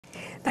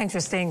Thanks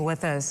for staying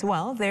with us.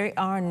 Well, there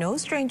are no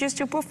strangers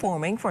to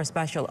performing for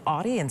special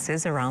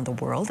audiences around the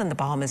world, and the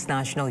Bahamas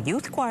National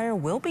Youth Choir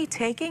will be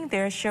taking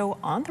their show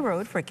on the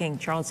road for King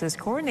Charles's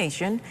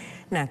coronation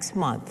next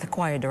month. The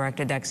choir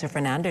director Dexter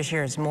Fernandez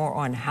shares more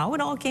on how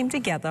it all came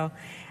together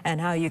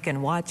and how you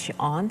can watch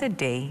on the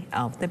day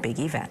of the big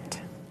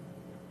event.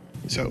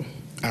 So,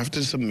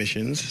 after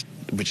submissions,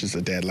 which is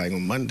the deadline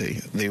on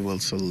Monday, they will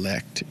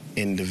select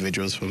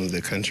individuals from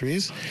the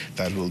countries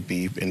that will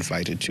be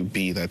invited to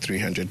be that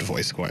 300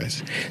 voice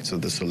choirs. So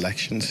the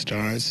selection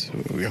starts.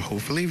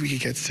 Hopefully we can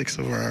get 6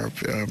 of our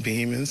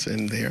Bahamians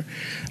in there.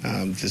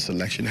 The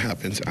selection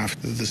happens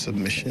after the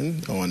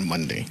submission on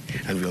Monday,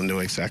 and we'll know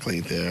exactly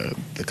the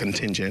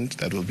contingent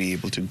that will be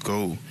able to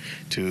go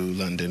to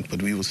London,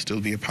 but we will still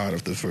be a part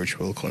of the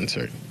virtual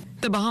concert.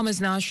 The Bahamas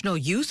National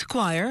Youth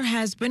Choir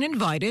has been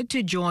invited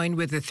to join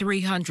with the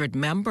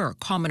 300-member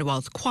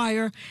Commonwealth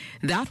Choir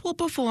that will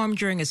perform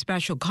during a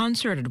special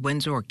concert at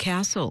Windsor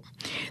Castle.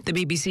 The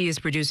BBC is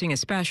producing a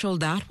special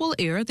that will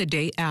air the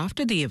day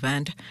after the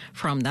event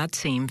from that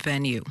same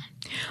venue.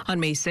 On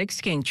May 6,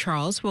 King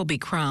Charles will be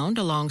crowned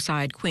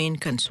alongside Queen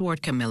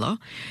Consort Camilla.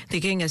 The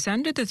king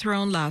ascended the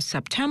throne last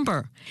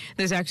September.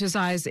 This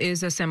exercise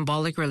is a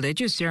symbolic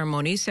religious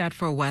ceremony set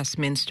for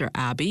Westminster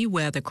Abbey,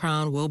 where the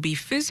crown will be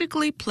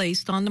physically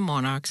placed on the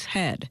monarch's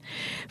head.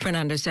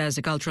 Fernandez says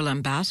the cultural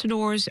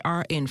ambassadors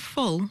are in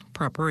full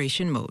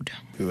preparation mode.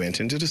 We went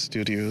into the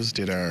studios,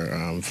 did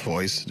our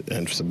voice,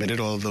 and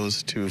submitted all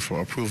those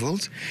for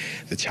approvals.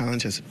 The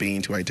challenge has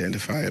been to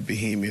identify a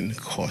Bahamian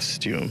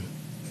costume.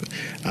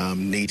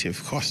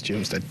 Native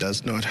costumes that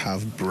does not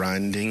have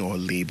branding or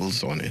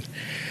labels on it,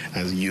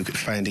 and you could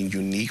finding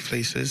unique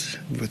places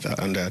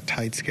under a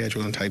tight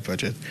schedule and tight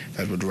budget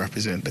that would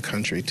represent the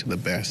country to the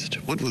best.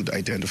 What would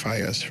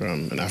identify us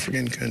from an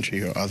African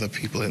country or other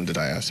people in the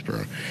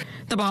diaspora?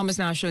 The Bahamas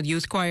National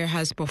Youth Choir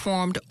has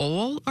performed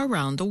all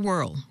around the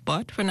world,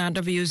 but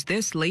Fernando views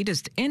this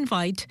latest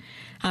invite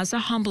as a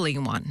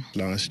humbling one.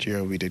 Last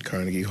year we did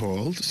Carnegie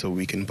Hall, so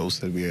we can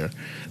boast that we are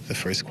the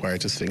first choir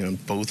to sing on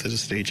both of the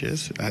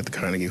stages at the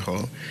Carnegie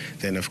Hall.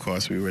 Then, of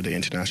course, we were at the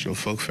International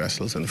Folk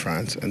Festivals in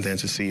France, and then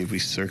to see if we're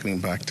circling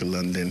back to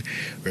London,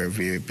 where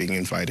we're being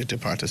invited to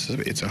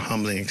participate. It's a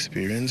humbling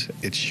experience.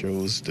 It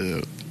shows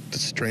the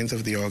strength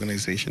of the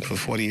organization. For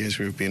 40 years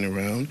we've been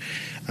around,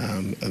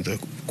 and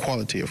the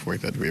quality of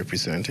work that we're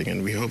presenting,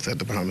 and we hope that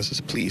the Bahamas is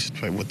pleased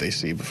by what they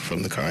see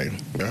from the choir.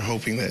 We're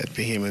hoping that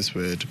Bahamians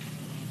would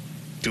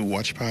do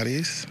watch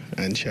parties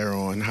and share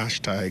on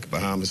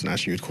 #Bahamas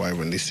National Youth Choir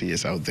when they see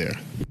us out there.